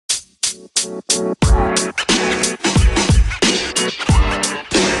Hey,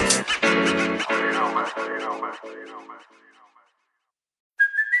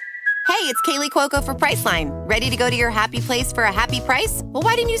 it's Kaylee Cuoco for Priceline. Ready to go to your happy place for a happy price? Well,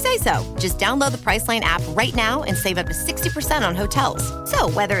 why didn't you say so? Just download the Priceline app right now and save up to 60% on hotels.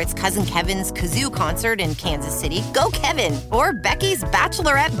 So whether it's Cousin Kevin's Kazoo Concert in Kansas City, go Kevin, or Becky's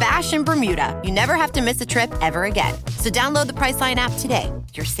Bachelorette Bash in Bermuda, you never have to miss a trip ever again. So download the Priceline app today.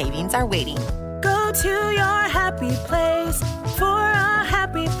 Your savings are waiting. Go to your happy place for a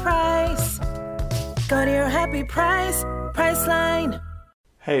happy price. Go to your happy price, Priceline.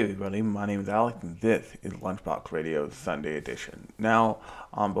 Hey everybody, my name is Alex and this is Lunchbox Radio's Sunday edition. Now,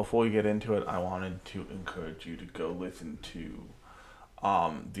 before we get into it, I wanted to encourage you to go listen to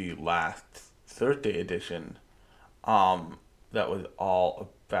the last Thursday edition that was all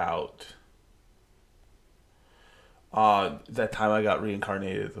about that time I got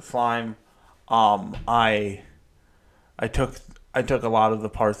reincarnated as a slime. I took a lot of the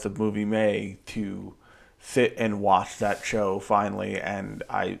parts of Movie May to sit and watch that show finally, and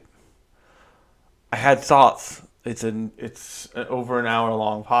I had thoughts. It's an over an hour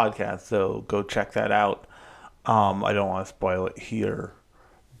long podcast, so go check that out. I don't want to spoil it here,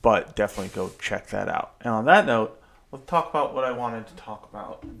 but definitely go check that out. And on that note, let's talk about what I wanted to talk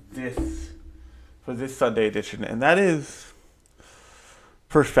about for this Sunday edition, and that is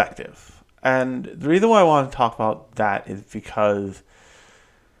perspective. And the reason why I want to talk about that is because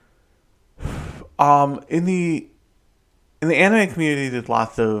in the anime community, there's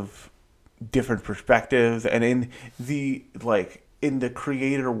lots of different perspectives, and in the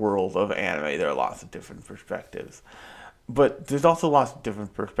creator world of anime, there are lots of different perspectives. But there's also lots of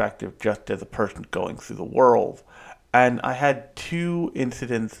different perspectives just as a person going through the world. And I had two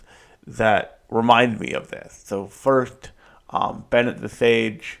incidents that reminded me of this. So first, Bennett the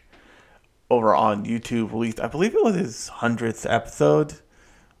Sage over on YouTube released, I believe it was his 100th episode,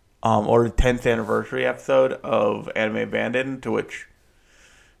 or 10th anniversary episode of Anime Abandoned, to which,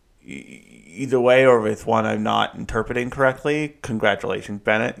 either way, or if it's one I'm not interpreting correctly, congratulations,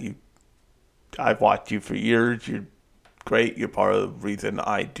 Bennett. I've watched you for years. You're great. You're part of the reason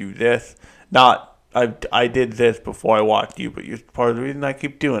I do this. I did this before I watched you, but you're part of the reason I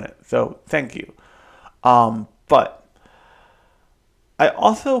keep doing it. So, thank you. But I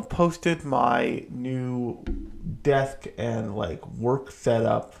also posted my new desk and work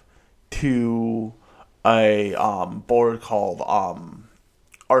setup to a board called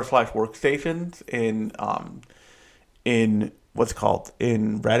r/workstations in what's called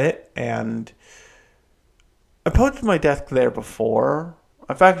in Reddit, and I posted my desk there before.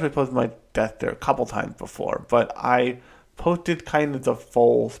 I've actually posted my desk there a couple times before, but I posted kind of the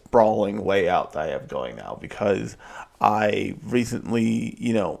full sprawling layout that I have going now because I recently,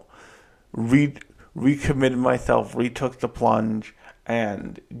 recommitted myself, retook the plunge,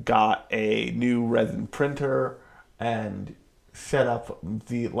 and got a new resin printer and set up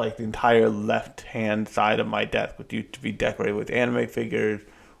the entire left-hand side of my desk, which used to be decorated with anime figures,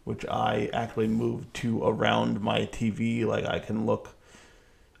 which I actually moved to around my TV. I can look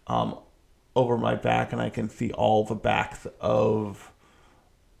over my back and I can see all the backs of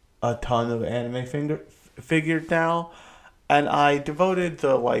a ton of anime figures now. And I devoted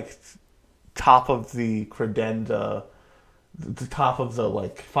the top of the credenza, the top of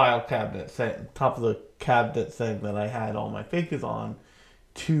the file cabinet top of the cabinet thing that I had all my figures on,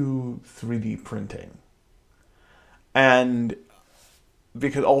 to 3D printing. And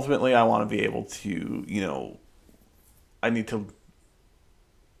because ultimately I want to be able to, I need to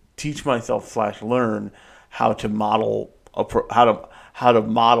teach myself / learn how to model how to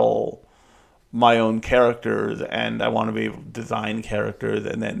model my own characters, and I want to be able to design characters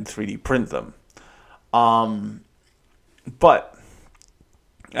and then 3D print them. But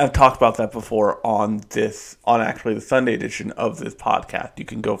I've talked about that before on actually the Sunday edition of this podcast. You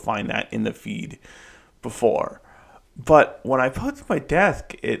can go find that in the feed before. But when I posted my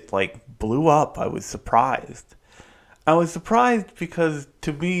desk, it blew up. I was surprised. I was surprised because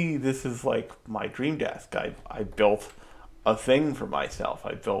to me, this is my dream desk. I built a thing for myself.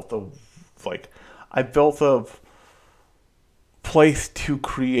 I built a place to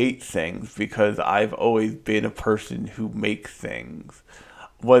create things because I've always been a person who makes things.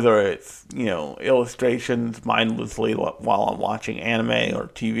 Whether it's, illustrations mindlessly while I'm watching anime or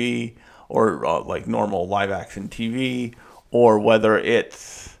TV, or normal live action TV, or whether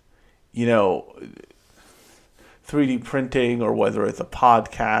it's, 3D printing, or whether it's a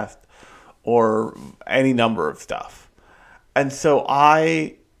podcast, or any number of stuff. And so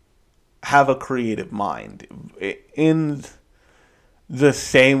I have a creative mind. In the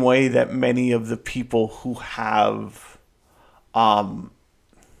same way that many of the people who have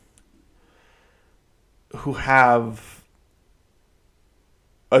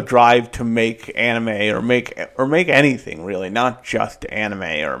a drive to make anime or make anything really, not just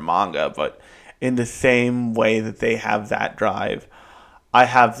anime or manga, but in the same way that they have that drive, I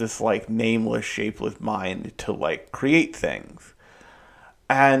have this like nameless, shapeless mind to like create things.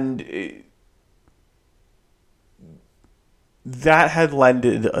 And that had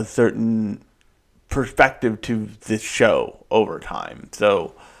lended a certain perspective to this show over time.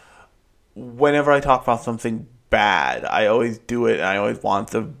 So whenever I talk about something bad, I always do it, and I always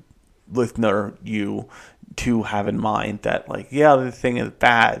want the listener, you, to have in mind that, like, yeah, this thing is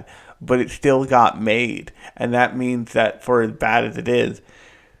bad, but it still got made. And that means that for as bad as it is,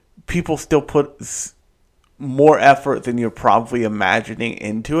 people still put more effort than you're probably imagining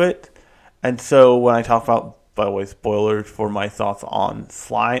into it. And so when I talk about, by the way, spoilers for my thoughts on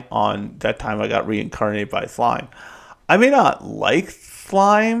Slime, on that time I got reincarnated by Slime, I may not like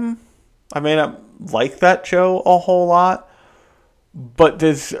Slime, I may not like that show a whole lot, but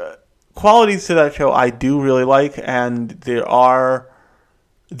there's qualities to that show I do really like, and there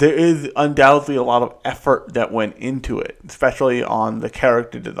is undoubtedly a lot of effort that went into it, especially on the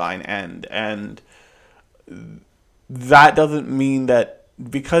character design end. And that doesn't mean that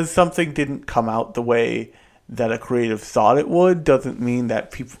because something didn't come out the way that a creative thought it would, doesn't mean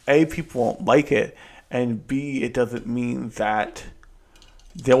that people won't like it, and B, it doesn't mean that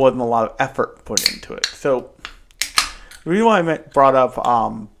there wasn't a lot of effort put into it. So the reason why I brought up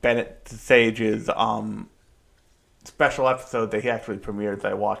Bennett Sage's special episode that he actually premiered,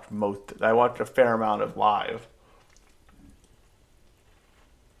 that I watched a fair amount of live,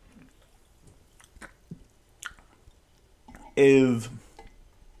 is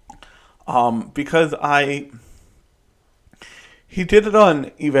because he did it on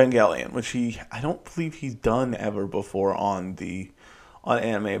Evangelion, which I don't believe he's done ever before on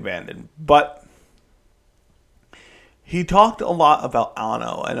Anime Abandoned, but he talked a lot about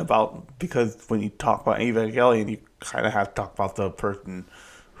Anno, and because when you talk about Evangelion, you kind of have to talk about the person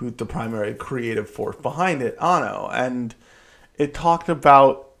who's the primary creative force behind it, Anno. And it talked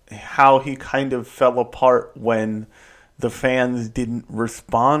about how he kind of fell apart when the fans didn't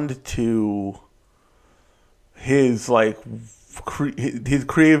respond to his his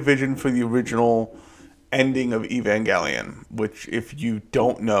creative vision for the original ending of Evangelion, which, if you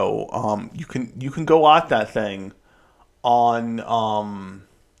don't know, you can go watch that thing on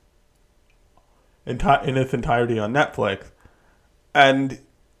in its entirety on Netflix. And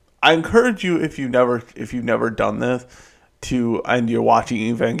I encourage you, if you've never done this, and you're watching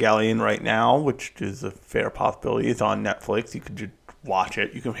Evangelion right now, which is a fair possibility, it's on Netflix, you can just watch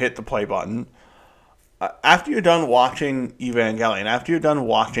it, you can hit the play button. After you're done watching Evangelion, after you're done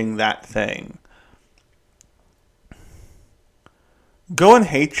watching that thing, go and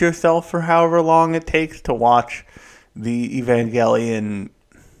hate yourself for however long it takes to watch the Evangelion,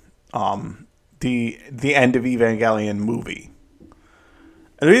 the end of Evangelion movie.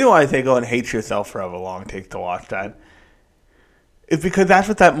 And the reason why I say go and hate yourself for however long it takes to watch that is because that's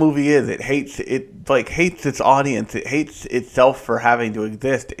what that movie is. It hates its audience. It hates itself for having to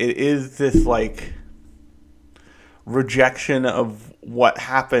exist. It is this rejection of what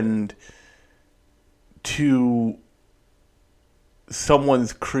happened to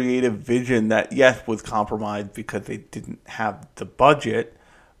someone's creative vision that, yes, was compromised because they didn't have the budget,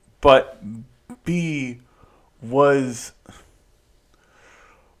 but B, was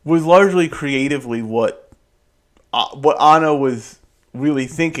largely creatively what Anno was really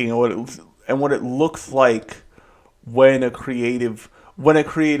thinking, and what it looks like when a creative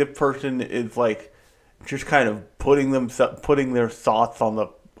person is just kind of putting their thoughts on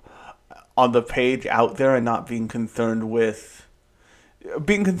the page out there, and not being concerned with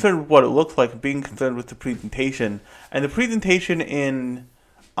what it looks like, being concerned with the presentation. And the presentation in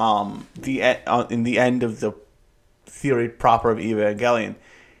the end of the series proper of Evangelion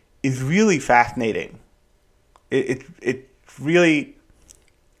is really fascinating. It's really,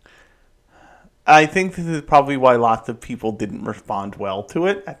 I think this is probably why lots of people didn't respond well to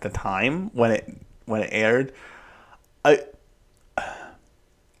it at the time when it aired.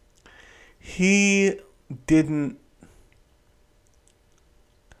 He didn't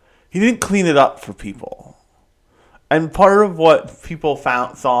clean it up for people. And part of what people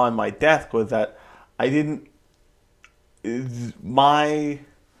saw on my desk was that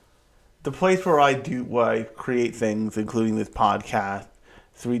the place where I create things, including this podcast,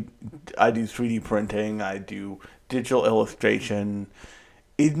 I do 3D printing, I do digital illustration,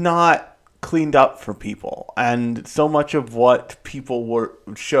 is not cleaned up for people. And so much of what people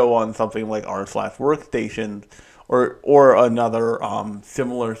show on something like r/workstations or another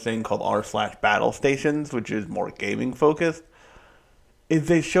similar thing called r/battle stations, which is more gaming focused, is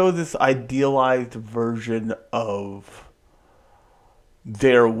they show this idealized version of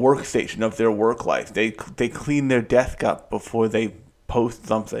their workstation, of their work life. They clean their desk up before they post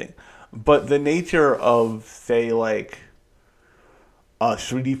something. But the nature of, say, like a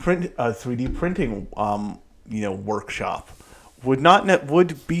 3D printing workshop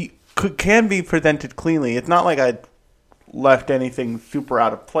can be presented cleanly. It's not like I left anything super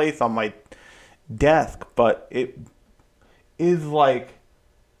out of place on my desk, but it is like,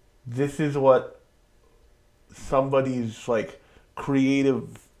 this is what somebody's like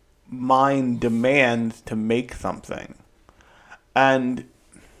creative mind demands to make something. And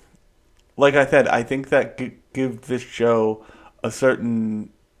like I said, I think that gives this show a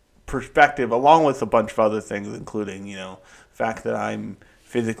certain perspective, along with a bunch of other things, including, the fact that I'm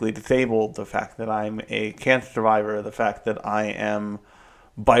physically disabled, the fact that I'm a cancer survivor, the fact that I am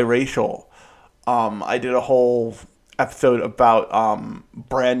biracial. I did a whole episode about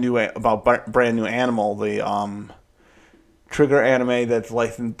brand new Animal, the Trigger anime that's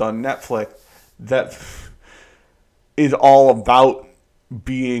licensed on Netflix, that is all about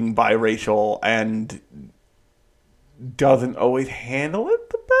being biracial and doesn't always handle it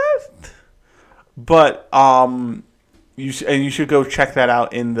the best. But you should go check that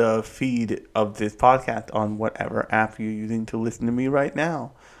out in the feed of this podcast on whatever app you're using to listen to me right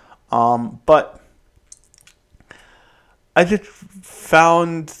now. But I just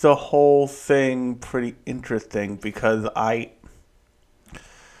found the whole thing pretty interesting because I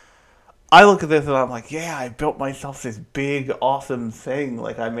look at this and I'm like, yeah, I built myself this big, awesome thing.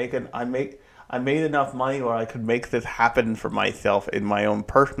 Like I made enough money where I could make this happen for myself in my own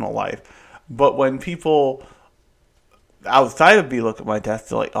personal life. But when people outside of me look at my desk,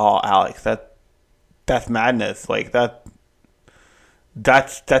 they're like, "Oh, Alex, that's madness. Like that's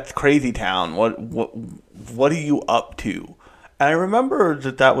crazy town. What are you up to?" And I remember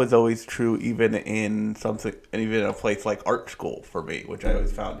that was always true, even in a place like art school for me, which I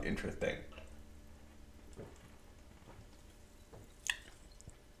always found interesting.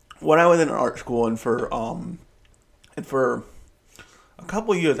 When I was in art school, and for a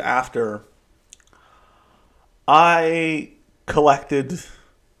couple of years after, I collected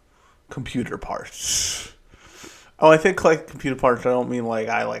computer parts. Oh, I think collect computer parts, I don't mean like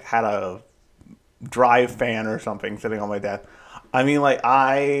I had a drive fan or something sitting on my desk. I mean like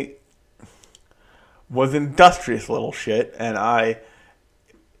I was industrious little shit, and I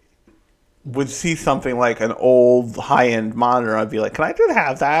would see something like an old high-end monitor, I'd be like, "Can I just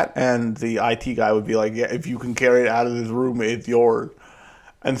have that?" And the IT guy would be like, "Yeah, if you can carry it out of this room, it's yours."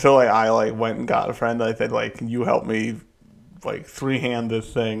 And so I went and got a friend. I said, "Can you help me three-hand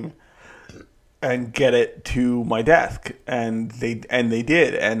this thing and get it to my desk?" And they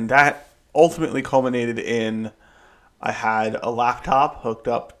did, and that ultimately culminated in I had a laptop hooked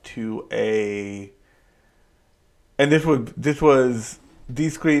up to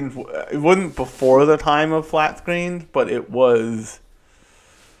these screens. It wasn't before the time of flat screens, but it was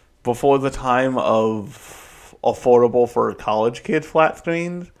before the time of affordable for college kids flat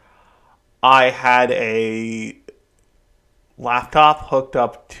screens. I had a laptop hooked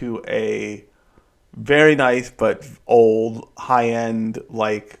up to a very nice but old high-end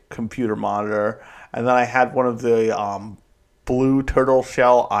computer monitor, and then I had one of the blue turtle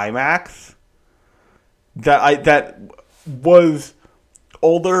shell iMacs that was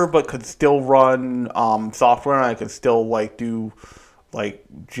older but could still run software, and I could still do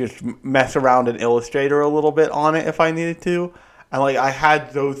just mess around in Illustrator a little bit on it if I needed to. And I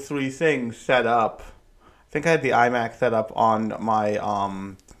had those three things set up. I think I had the iMac set up on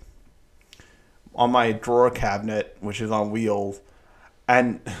my drawer cabinet, which is on wheels.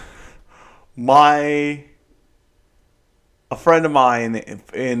 And a friend of mine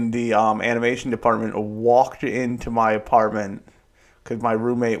in the animation department walked into my apartment, because my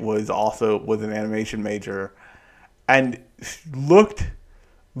roommate was an animation major, and looked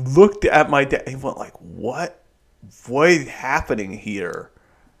at my desk and went like, what is happening here?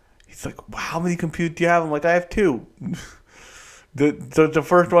 He's like, how many computers do you have? I'm like, I have two. The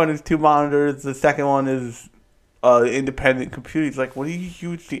first one is two monitors. The second one is independent computer. He's like, what do you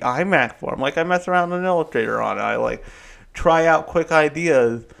use the iMac for? I'm like, I mess around in Illustrator on it. I try out quick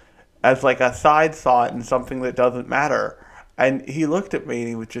ideas as a side thought in something that doesn't matter. And he looked at me and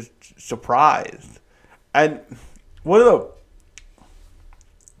he was just surprised. And one of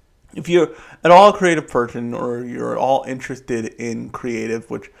if you're at all a creative person or you're all interested in creative,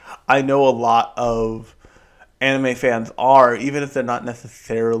 which I know a lot of anime fans are, even if they're not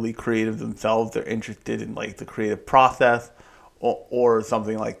necessarily creative themselves, they're interested in like the creative process or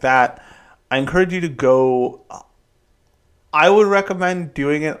something like that. I encourage you to go. I would recommend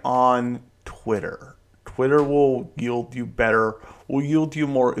doing it on Twitter. Twitter will yield you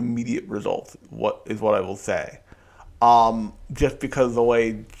more immediate results. What I will say. Just because the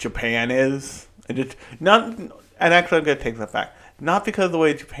way Japan is, and actually I'm gonna take that back. Not because of the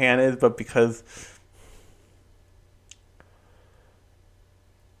way Japan is, but because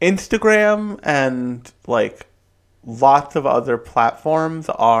Instagram and like lots of other platforms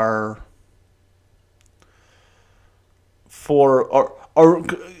are for or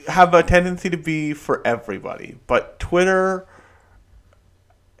have a tendency to be for everybody, but Twitter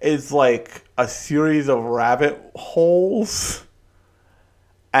is like a series of rabbit holes,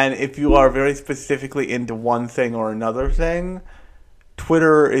 and if you are very specifically into one thing or another thing,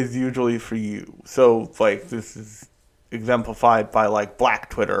 Twitter is usually for you. So like this is exemplified by like Black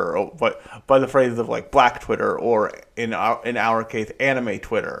Twitter, or by the phrase of like Black Twitter, or in our case anime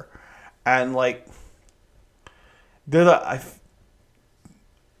Twitter, and like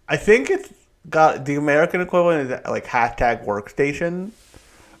I think it's got the American equivalent is like hashtag workstation,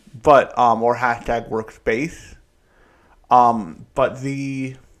 but or hashtag workspace, but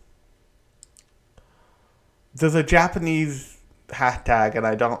there's a Japanese hashtag, and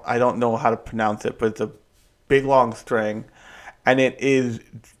I don't know how to pronounce it, but it's a big long string, and it is,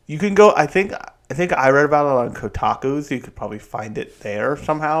 you can go, I think I read about it on Kotaku, so you could probably find it there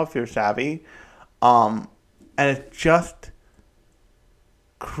somehow if you're savvy, and it's just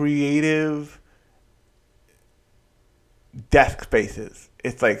creative desk spaces.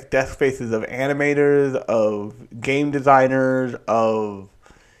 It's like desk spaces of animators, of game designers, of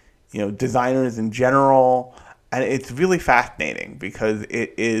designers in general, and it's really fascinating because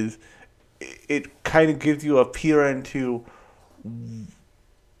it kind of gives you a peer into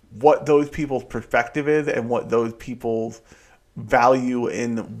what those people's perspective is and what those people's value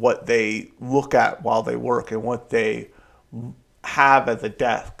in what they look at while they work and what they have as a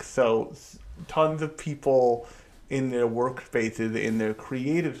desk. So tons of people in their workspaces, in their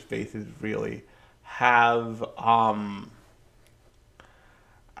creative spaces, really have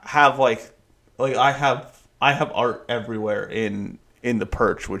like I have art everywhere in the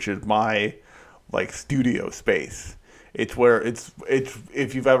Perch, which is my like studio space. It's where it's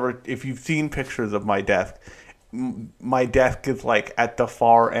if you've seen pictures of my desk is like at the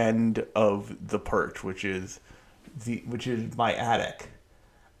far end of the Perch, which is my attic.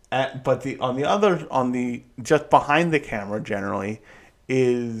 But on the just behind the camera generally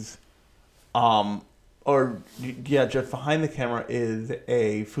is just behind the camera is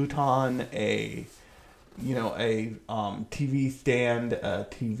a futon, a TV stand, a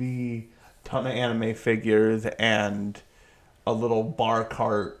TV, ton of anime figures, and a little bar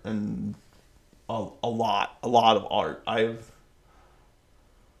cart, and a lot of art.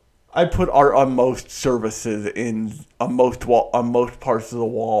 I put art on most surfaces on most parts of the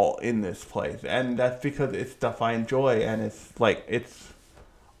wall in this place, and that's because it's stuff I enjoy, and it's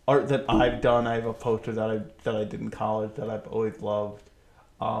art that I've done. I have a poster that I did in college that I've always loved,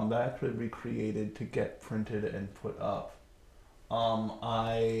 that I actually recreated to get printed and put up.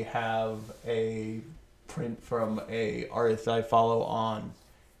 I have a print from a artist I follow on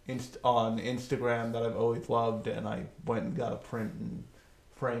Instagram that I've always loved, and I went and got a print and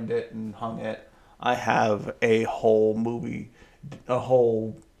framed it and hung it. I have a whole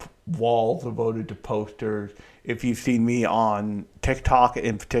wall devoted to posters. If you've seen me on TikTok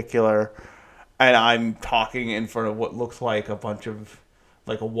in particular, and I'm talking in front of what looks like a bunch of,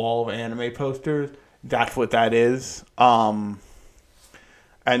 like a wall of anime posters, that's what that is.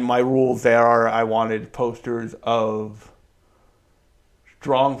 And my rules there are I wanted posters of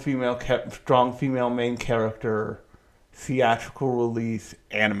strong female main character theatrical release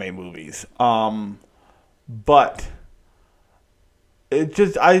anime movies. But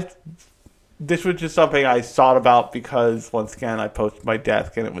this was just something I thought about because once again I posted my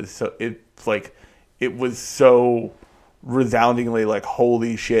desk and it was so resoundingly like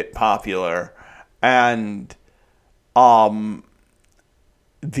holy shit popular, and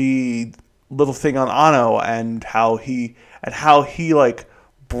the little thing on Anno and how he like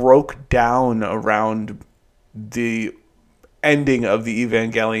broke down around the ending of the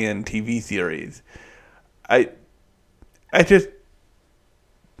Evangelion TV series.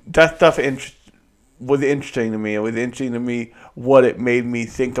 That stuff was interesting to me. It was interesting to me what it made me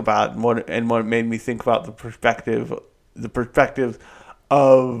think about, and what it made me think about the perspectives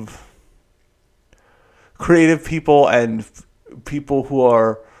of creative people and people who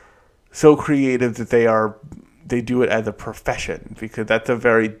are so creative that they do it as a profession, because that's a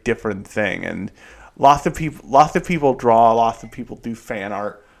very different thing. And lots of people draw, lots of people do fan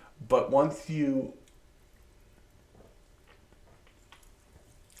art, but once you,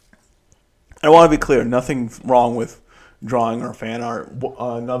 I want to be clear, nothing's wrong with drawing or fan art.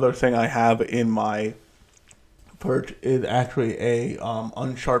 Another thing I have in my perch is actually a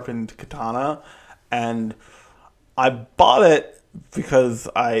unsharpened katana, and I bought it because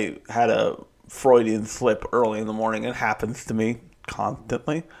I had a Freudian slip early in the morning. It happens to me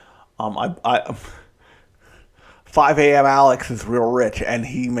constantly. 5 a.m. Alex is real rich, and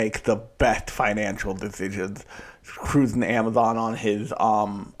he makes the best financial decisions cruising Amazon on his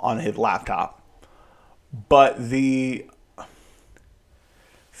laptop. But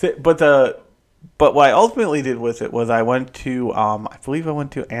what I ultimately did with it was I went to I believe I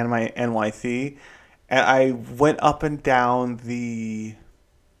went to Anime NYC, and I went up and down the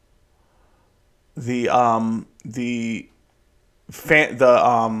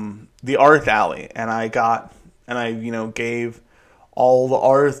art alley, and I gave all the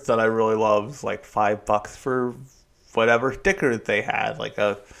artists that I really loved like $5 for whatever stickers they had, like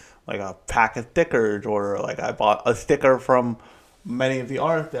a pack of stickers, or like I bought a sticker from many of the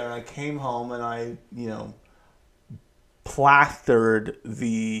artists there. And I came home and I plastered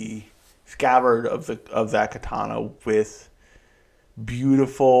the scabbard of that katana with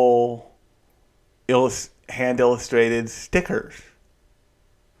beautiful hand illustrated stickers,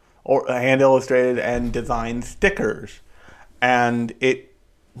 or hand illustrated and designed stickers, and it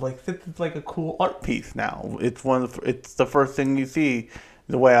it's like a cool art piece now. It's the first thing you see.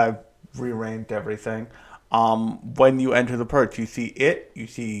 The way I've rearranged everything. When you enter the perch, you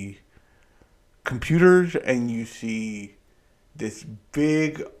see computers, and you see this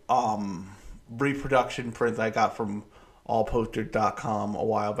big reproduction print I got from allposters.com a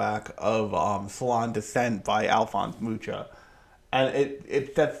while back of Salon Descent by Alphonse Mucha. And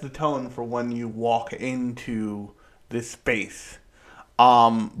it sets the tone for when you walk into this space.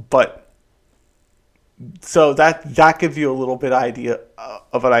 So that gives you a little bit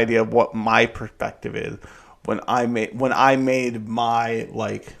of an idea of what my perspective is when I made my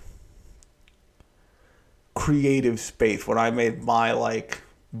like creative space, when I made my like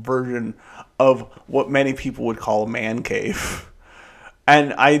version of what many people would call a man cave.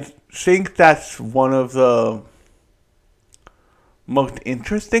 And I think that's one of the most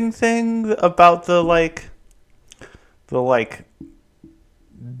interesting things about the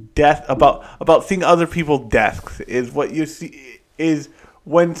death, about seeing other people's desks, is what you see is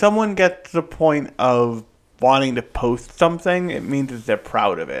when someone gets to the point of wanting to post something, it means that they're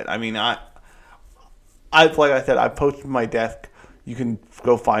proud of it. I mean, I like I said, I posted my desk. You can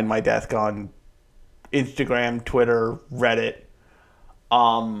go find my desk on Instagram, Twitter, Reddit,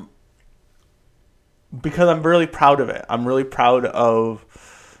 because I'm really proud of it. I'm really proud of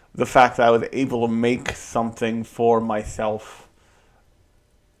the fact that I was able to make something for myself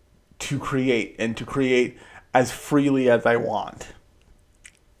to create, and to create as freely as I want,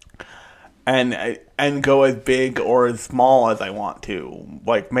 and go as big or as small as I want to.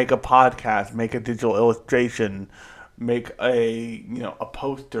 Like make a podcast, make a digital illustration, make a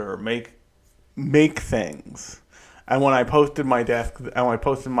poster, make things. And when I posted my desk, and when I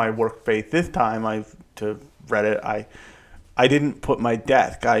posted my workspace this time, to Reddit, I didn't put my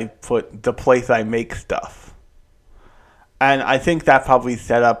desk. I put the place I make stuff. And I think that probably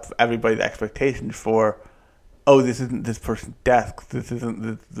set up everybody's expectations for, oh, this isn't this person's desk. This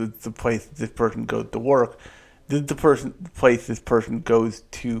isn't the place this person goes to work. This is the place this person goes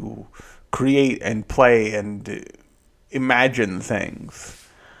to create and play and imagine things.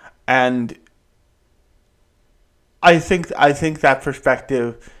 And I think that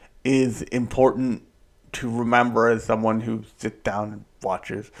perspective is important to remember as someone who sits down and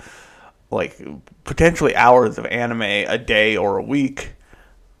watches like potentially hours of anime a day or a week.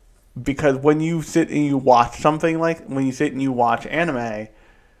 Because when you sit and you watch something, like when you sit and you watch anime,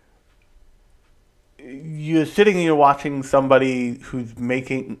 you're sitting and you're watching somebody who's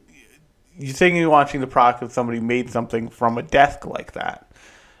making, you're sitting and you're watching the product of somebody made something from a desk like that.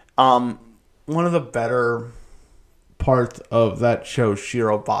 One of the better parts of that show,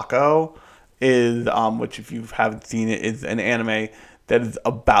 Shirobako, is, which if you haven't seen it, is an anime that is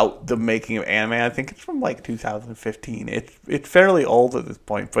about the making of anime. I think it's from like 2015. It's fairly old at this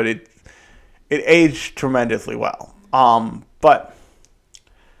point, but it aged tremendously well. But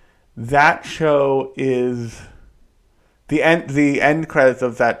that show is the end credits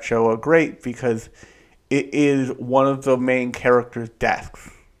of that show are great because it is one of the main characters'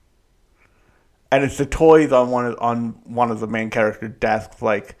 desks. And it's the toys on one of the main characters' desks,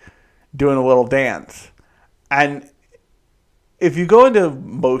 like doing a little dance. And if you go into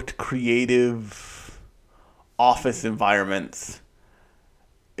most creative office environments,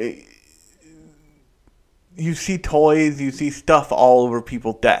 you see toys, you see stuff all over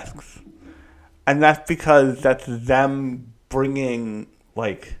people's desks. And that's because that's them bringing,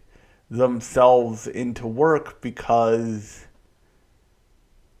 like, themselves into work because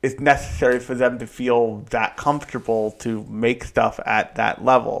it's necessary for them to feel that comfortable to make stuff at that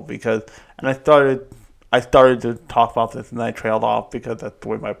level. And I started to talk about this and then I trailed off because that's the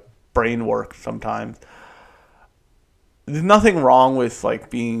way my brain works sometimes. There's nothing wrong with,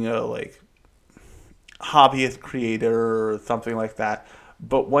 like, being a, like, hobbyist creator or something like that.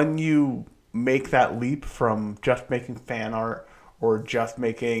 But when you make that leap from just making fan art or just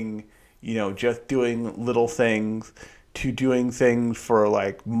making, just doing little things to doing things for,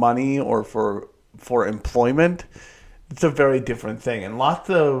 like, money or for employment, it's a very different thing. And lots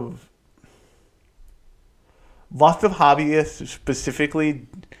of hobbyists specifically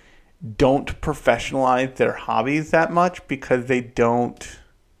don't professionalize their hobbies that much because they don't,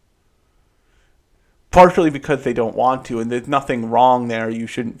 partially because they don't want to, and there's nothing wrong there. You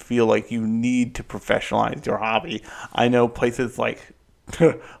shouldn't feel like you need to professionalize your hobby. I know places like,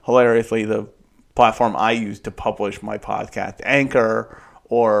 hilariously, the platform I use to publish my podcast, Anchor,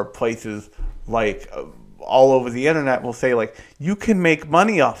 or places like all over the internet will say, like, you can make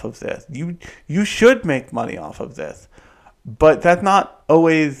money off of this. You should make money off of this. But that's not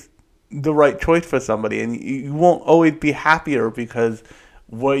always the right choice for somebody, and you won't always be happier because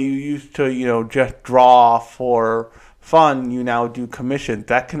what you used to, just draw for fun, you now do commissions.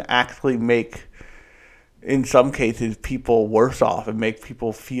 That can actually make, in some cases, people worse off and make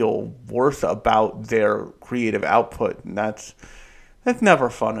people feel worse about their creative output. And that's never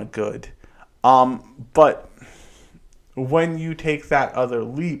fun or good. But when you take that other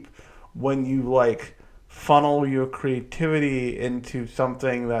leap, when you, like, funnel your creativity into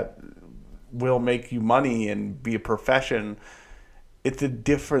something that will make you money and be a profession, it's a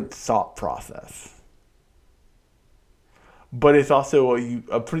different thought process. But it's also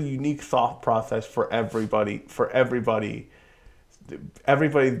a pretty unique thought process for everybody.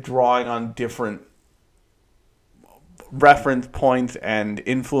 Everybody's drawing on different reference points and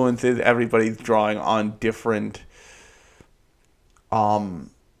influences. Everybody's drawing on different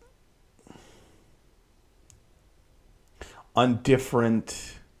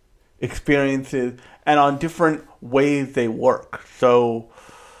experiences and on different ways they work. So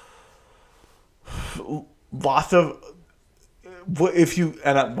lots of, if you,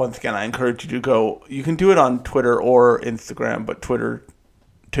 and once again, I encourage you to go, you can do it on Twitter or Instagram, but Twitter,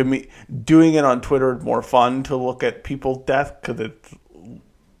 to me, doing it on Twitter is more fun to look at people's desks because it's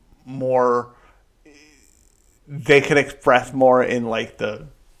more, they can express more in, like, the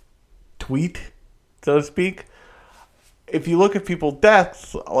tweet, so to speak. If you look at people's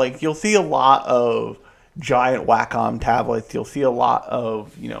desks, like, you'll see a lot of giant Wacom tablets. You'll see a lot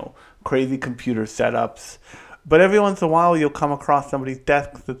of, crazy computer setups. But every once in a while, you'll come across somebody's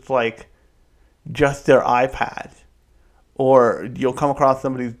desk that's, like, just their iPad. Or you'll come across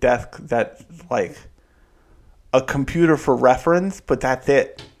somebody's desk that's, like, a computer for reference, but that's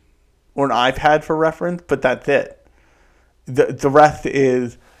it. Or an iPad for reference, but that's it. The rest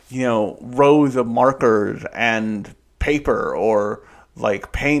is, rows of markers and paper, or,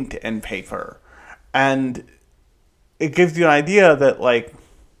 like, paint and paper. And it gives you an idea that, like,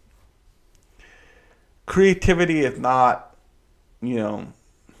 creativity is not,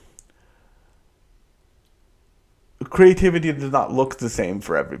 creativity does not look the same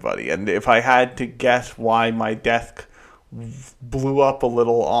for everybody. And if I had to guess why my desk blew up a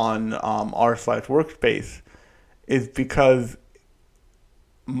little on r/workspace, is because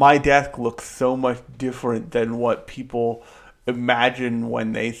my desk looks so much different than what people imagine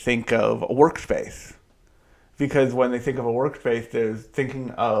when they think of a workspace. Because when they think of a workspace, they're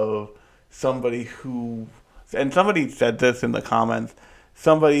thinking of somebody who, and somebody said this in the comments,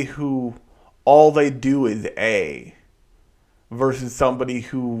 somebody who all they do is A, versus somebody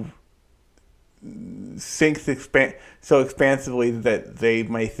who thinks so expansively that they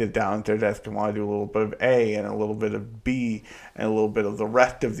may sit down at their desk and want to do a little bit of A and a little bit of B and a little bit of the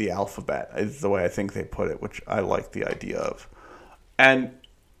rest of the alphabet, is the way I think they put it, which I like the idea of. And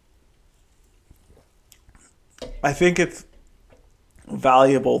I think it's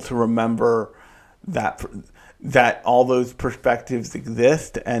valuable to remember that all those perspectives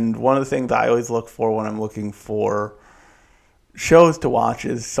exist. And one of the things I always look for when I'm looking for shows to watch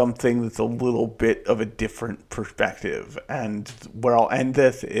is something that's a little bit of a different perspective. And where I'll end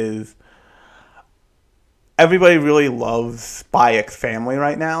this is everybody really loves Spy X Family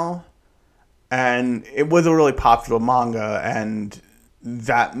right now. And it was a really popular manga, and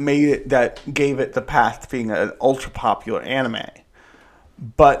that gave it the path to being an ultra popular anime.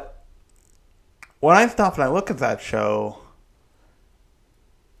 But when I stop and I look at that show,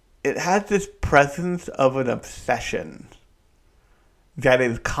 it has this presence of an obsession that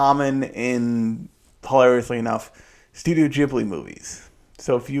is common in, hilariously enough, Studio Ghibli movies.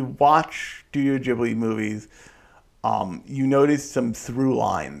 So if you watch Studio Ghibli movies, you notice some through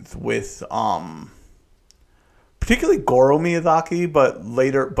lines with particularly Goro Miyazaki,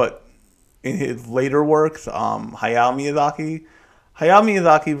 but in his later works, Hayao Miyazaki. Hayao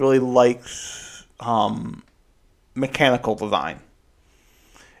Miyazaki really likes mechanical design.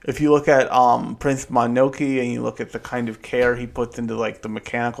 If you look at Prince Mononoke and you look at the kind of care he puts into like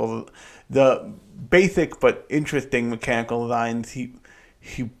the basic but interesting mechanical designs he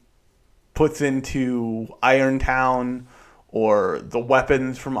puts into Irontown or the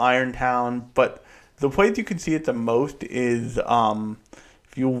weapons from Irontown, but the place you can see it the most is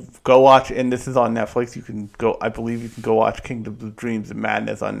if you go watch, and this is on Netflix, I believe you can go watch Kingdom of Dreams and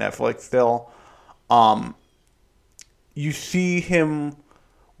Madness on Netflix still. You see him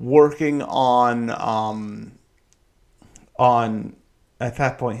working on at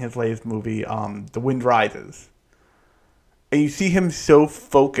that point his latest movie, The Wind Rises. And you see him so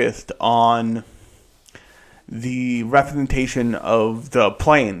focused on the representation of the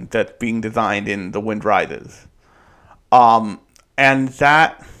plane that's being designed in The Wind Rises. And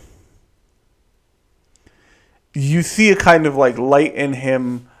that you see a kind of like light in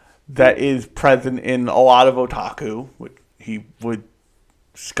him that is present in a lot of otaku, which he would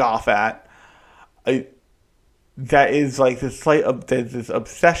scoff at. That is like there's this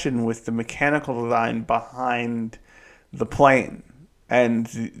obsession with the mechanical design behind the plane,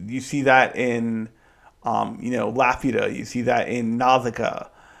 and you see that in Laputa. You see that in Nausicaa,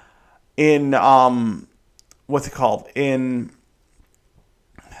 in what's it called, in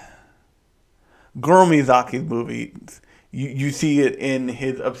Goro Miyazaki's movies. You see it in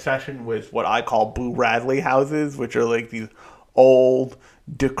his obsession with what I call Boo Radley houses, which are like these old,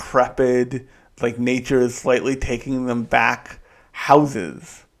 decrepit, like nature is slightly taking them back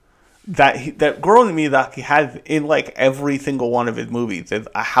houses that Goro Miyazaki has in like every single one of his movies. There's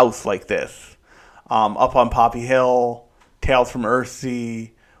a house like this. Up on Poppy Hill, Tales from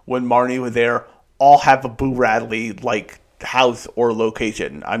Earthsea, When Marnie Was There, all have a Boo Radley like house or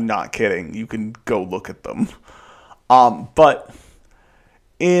location. I'm not kidding. You can go look at them. But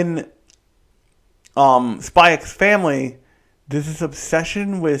in Spy X Family, there's this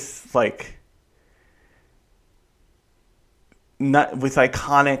obsession with like with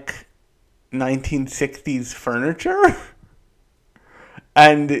iconic 1960s furniture,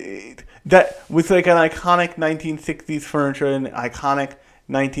 and that with like an iconic 1960s furniture and iconic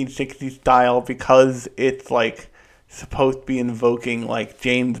 1960s style, because it's like supposed to be invoking like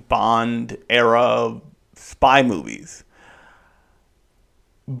James Bond era spy movies.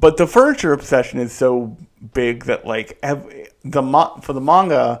 But the furniture obsession is so big that like for the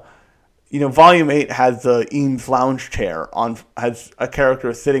manga, Volume 8 has the Eames lounge chair has a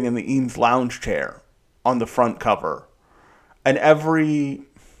character sitting in the Eames lounge chair on the front cover. And every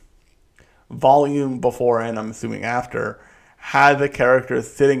volume before, and I'm assuming after, had the character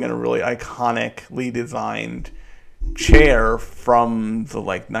sitting in a really iconically designed chair from the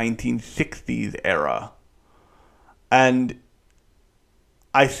like 1960s era. And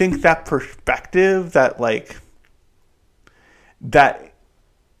I think that perspective, that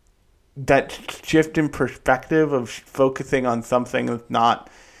shift in perspective of focusing on something that's not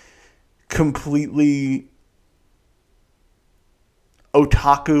completely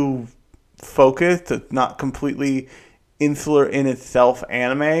otaku focused, that's not completely insular in itself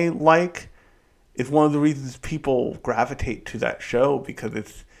anime like, is one of the reasons people gravitate to that show, because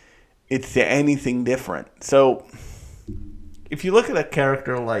it's anything different. So if you look at a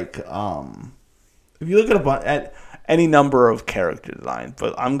character like if you look at any number of character designs,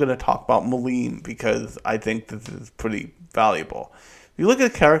 but I'm going to talk about Malim because I think this is pretty valuable. If you look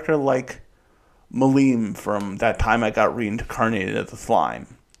at a character like Malim from That Time I Got Reincarnated as a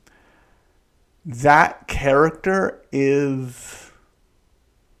Slime, that character design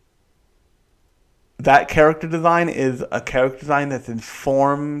is a character design that's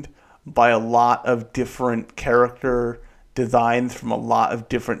informed by a lot of different character designs from a lot of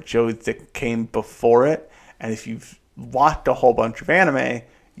different shows that came before it. And if you've watched a whole bunch of anime,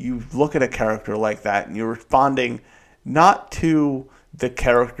 you look at a character like that and you're responding not to the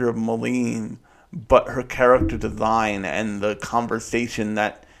character of Malene, but her character design and the conversation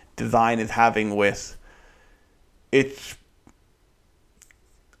that design is having with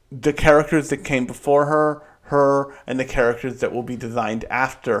the characters that came before her, and the characters that will be designed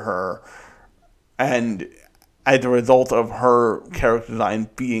after her, and as a result of her character design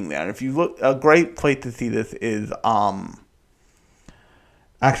being there. And if you look, a great place to see this is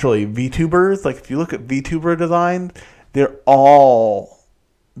actually VTubers. Like, if you look at VTuber designs, they're all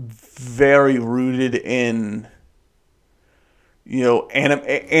very rooted in,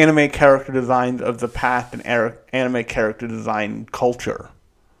 anime character designs of the past and anime character design culture.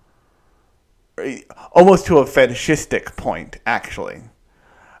 Almost to a fetishistic point, actually.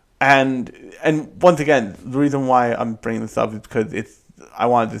 And once again, the reason why I'm bringing this up is because I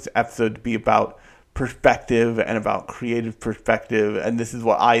wanted this episode to be about perspective and about creative perspective, and this is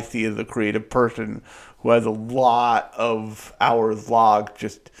what I see as a creative person who has a lot of hours logged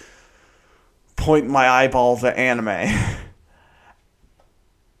just pointing my eyeballs at anime.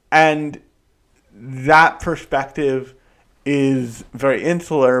 And that perspective is very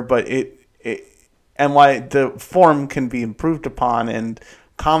insular, but and why the form can be improved upon and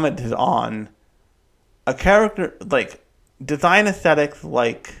commented on. A character, like, design aesthetics,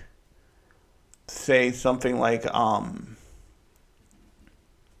 like, say something like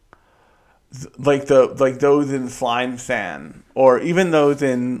those in Slime San, or even those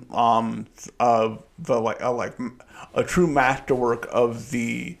in a true masterwork of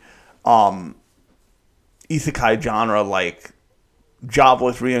the isekai genre, like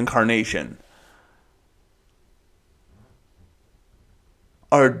Jobless Reincarnation,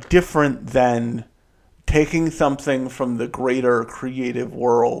 are different than taking something from the greater creative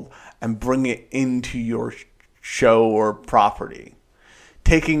world and bring it into your show or property.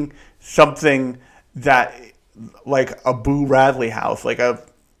 Taking something that, like a Boo Radley house, like a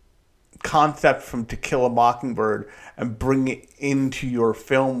concept from To Kill a Mockingbird, and bring it into your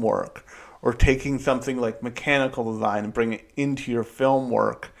film work. Or taking something like mechanical design and bring it into your film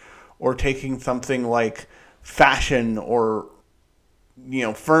work. Or taking something like fashion or,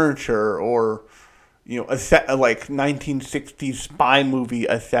 furniture or, like 1960s spy movie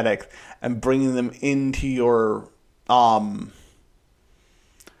aesthetics, and bringing them into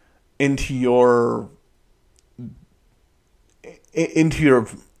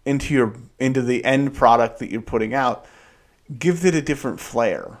the end product that you're putting out, gives it a different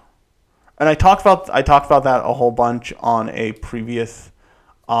flair. And I talked about that a whole bunch on a previous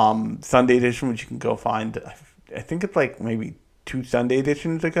Sunday edition, which you can go find. I think it's like maybe 2 Sunday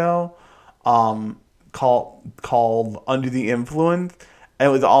editions ago, called Under the Influence. And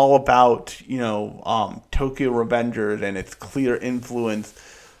it was all about, Tokyo Revengers and its clear influence.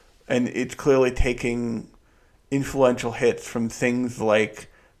 And it's clearly taking influential hits from things like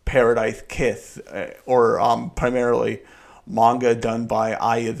Paradise Kiss, or primarily manga done by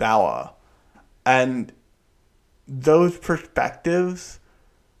Ai Yazawa. And those perspectives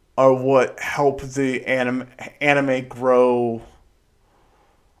are what help the anime grow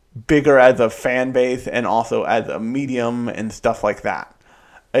bigger as a fan base and also as a medium and stuff like that.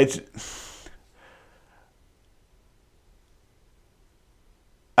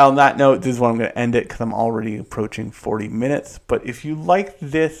 On that note, this is where I'm going to end it because I'm already approaching 40 minutes. But if you like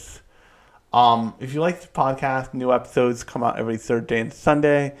this podcast, new episodes come out every Thursday and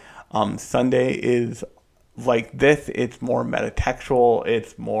Sunday. Sunday is like this. It's more metatextual.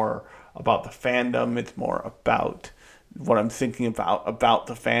 It's more about the fandom. It's more about what I'm thinking about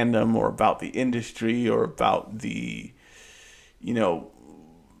the fandom, or about the industry, or about the,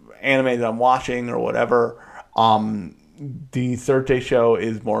 anime that I'm watching or whatever. The Thursday show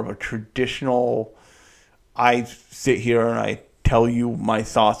is more of a traditional, I sit here and I tell you my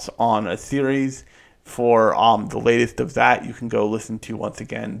thoughts on a series. For the latest of that, you can go listen to, once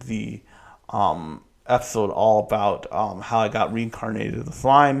again, the episode all about how I got reincarnated as a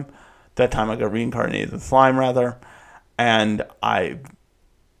slime. That time I got reincarnated as a slime, rather. And I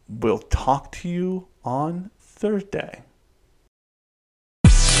will talk to you on Thursday.